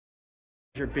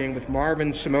Being with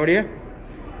Marvin Samodia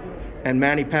and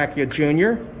Manny Pacquiao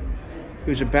Jr.,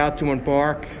 who's about to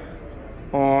embark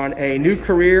on a new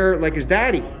career like his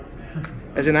daddy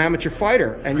as an amateur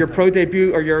fighter. And your pro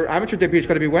debut, or your amateur debut, is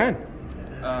going to be when?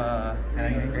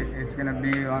 It's going to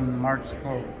be on March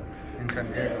 12th in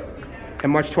San Diego.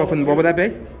 And March 12th, and what would that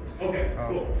be?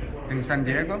 In San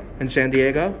Diego. In San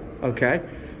Diego? Okay.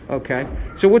 Okay.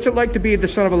 So what's it like to be the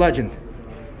son of a legend?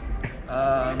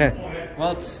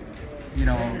 Well, it's, you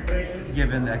know, it's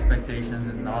given the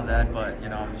expectations and all that, but, you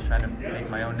know, I'm just trying to make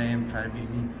my own name, try to be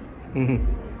me. Mm-hmm.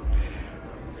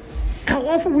 How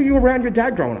often were you around your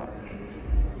dad growing up?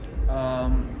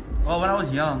 Well, when I was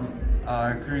young,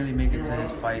 I couldn't really make it to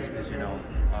his fights because, you know,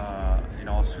 I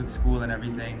was with school and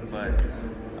everything, but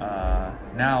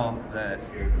now that,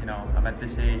 you know, I'm at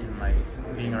this age and, like,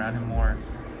 being around him more,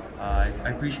 I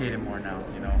appreciate him more now,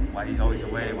 you know, why he's always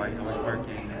away, why he's always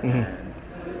working, and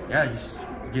yeah, it just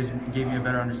gave me a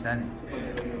better understanding.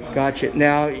 Gotcha.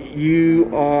 Now, you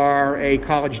are a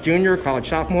college junior, college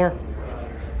sophomore?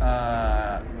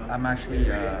 I'm actually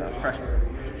a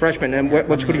freshman. Freshman, and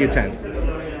what school do you attend?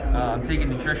 I'm taking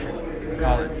nutrition in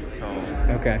college, so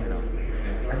okay. You know,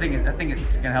 I think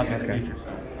it's gonna help me in the future. So.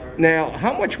 Now,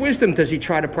 how much wisdom does he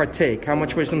try to partake? How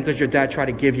much wisdom does your dad try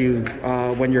to give you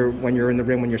when you're in the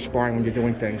ring, when you're sparring, when you're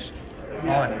doing things?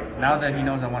 Oh, now that he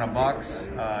knows I want to box,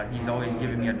 he's always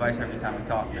giving me advice every time we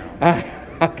talk now.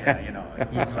 Okay. Yeah, you know,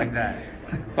 he's like that.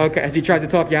 Okay. Has he tried to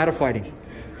talk you out of fighting?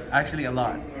 Actually, a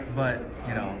lot, but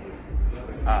you know,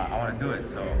 I want to do it,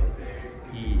 so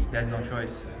he has no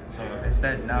choice. So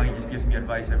instead, now he just gives me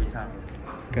advice every time.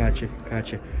 Gotcha.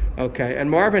 Gotcha. Okay. And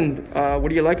Marvin, what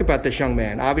do you like about this young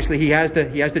man? Obviously, he has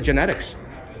the genetics.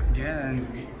 Yeah, and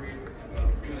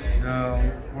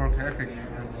the work ethic.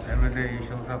 Every day he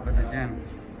shows up at the gym.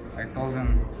 I told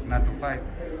him not to fight,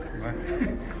 but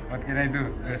what can I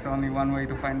do? There's only one way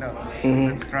to find out.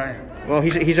 Let's try it. Well,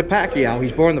 he's a Pacquiao.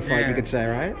 He's born to fight, yeah. You could say,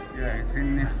 right? Yeah, it's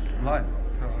in his blood,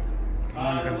 so no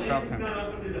one can stop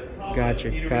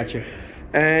him. Gotcha.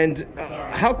 And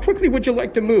how quickly would you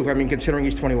like to move? I mean, considering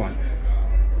he's 21.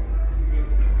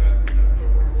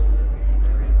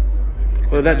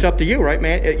 Well, that's up to you, right,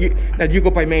 man? Now, do you go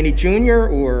by Manny Jr.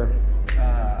 or?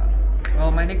 Well,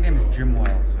 my nickname is Jim Well,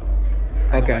 so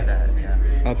I go by that,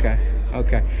 yeah.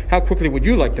 Okay. How quickly would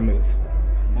you like to move?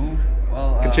 Move?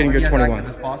 Well, considering you're 21. As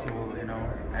active as possible, you know.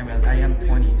 I mean, I am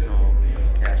 20, so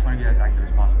yeah, I just want to be as active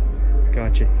as possible.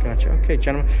 Gotcha. Okay,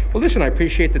 gentlemen. Well, listen, I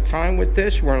appreciate the time with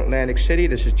this. We're in Atlantic City.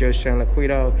 This is Joe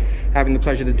Sanliquido, having the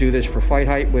pleasure to do this for Fight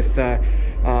Hype with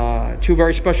two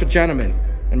very special gentlemen,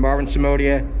 and Marvin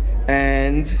Samodia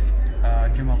and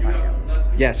Jim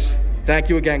Pacquiao. Yes. Thank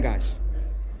you again, guys.